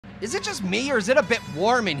Is it just me or is it a bit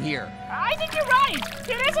warm in here? I think you're right.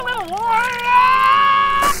 It is a little warm.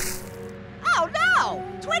 Oh no!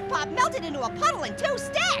 Twin Pop melted into a puddle in 2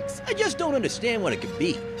 sticks! I just don't understand what it could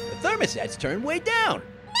be. The thermostat's turned way down.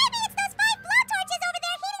 Maybe it's those 5 blowtorches over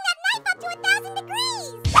there heating that knife up to 1,000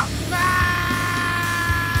 degrees.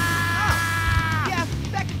 Yeah,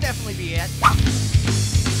 that could definitely be it.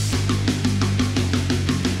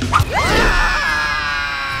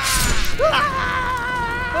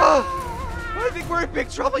 Oh, I think we're in big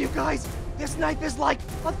trouble, you guys. This knife is like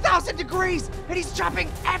 1,000 degrees, and he's chopping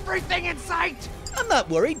everything in sight. I'm not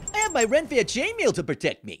worried. I have my Renfair chainmail to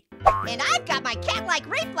protect me. And I've got my cat-like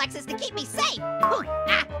reflexes to keep me safe! Ow! And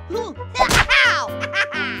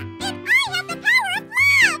I have the power of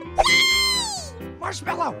love. Yay!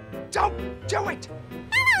 Marshmallow, don't do it.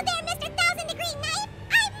 Hello there, Mr. 1,000-degree knife.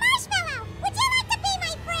 I'm Marshmallow. Would you like to be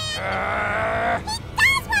my friend? He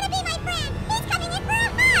does want to be my friend. He's coming in for a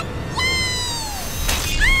hug.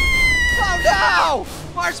 Yay! Oh no!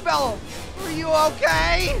 Marshmallow, are you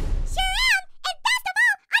okay? Sure am. And best of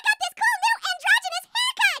all, I got this cool new androgynous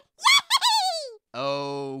haircut. Yay!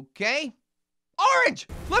 Okay. Orange,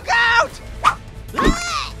 look out!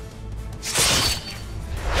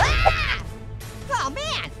 Oh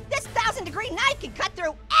man, this 1,000-degree knife can cut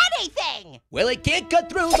through anything! Well, it can't cut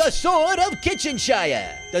through the Sword of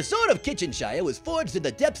Kitchenshire. The Sword of Kitchenshire was forged in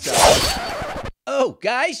the depths of... Oh,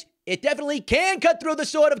 guys, it definitely can cut through the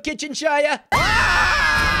Sword of Kitchenshire.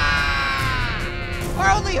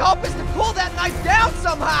 Our only hope is to cool that knife down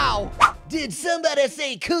somehow! Did somebody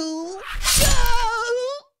say cool?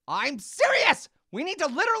 I'm serious! We need to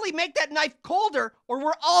literally make that knife colder or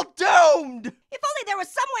we're all doomed! If only there was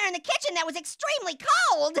somewhere in the kitchen that was extremely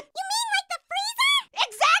cold! You mean like the freezer?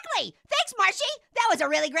 Exactly! Thanks, Marshy! That was a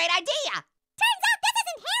really great idea! Turns out this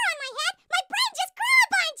isn't hair on my head. My brain just grew a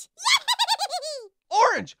bunch. Yay!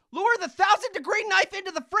 Orange, lure the 1,000-degree knife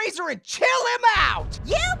into the freezer and chill him out!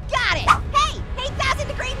 You got it! Hey,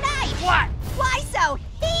 1,000-degree knife! What? Why so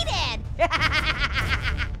heated?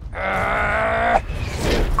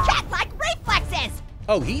 Cat-like reflexes!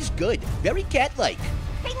 Oh, he's good. Very cat-like.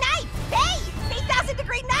 Hey, knife! Hey!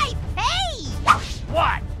 1,000-degree knife! Hey!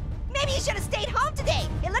 What? Maybe you should have stayed home today.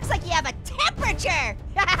 It looks like you have a temperature.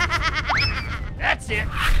 That's it.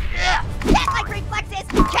 Yeah. Cat-like reflexes!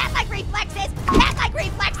 Cat-like reflexes! Cat-like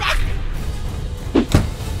reflexes!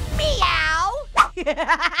 Meow!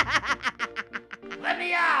 Let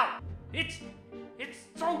me out. It's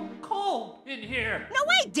so cold in here. No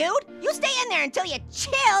way, dude! You stay in there until you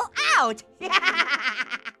chill out!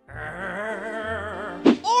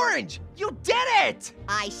 Orange, you did it!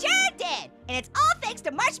 I sure did! And it's all thanks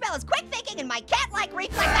to Marshmallow's quick thinking and my cat-like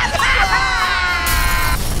reflexes!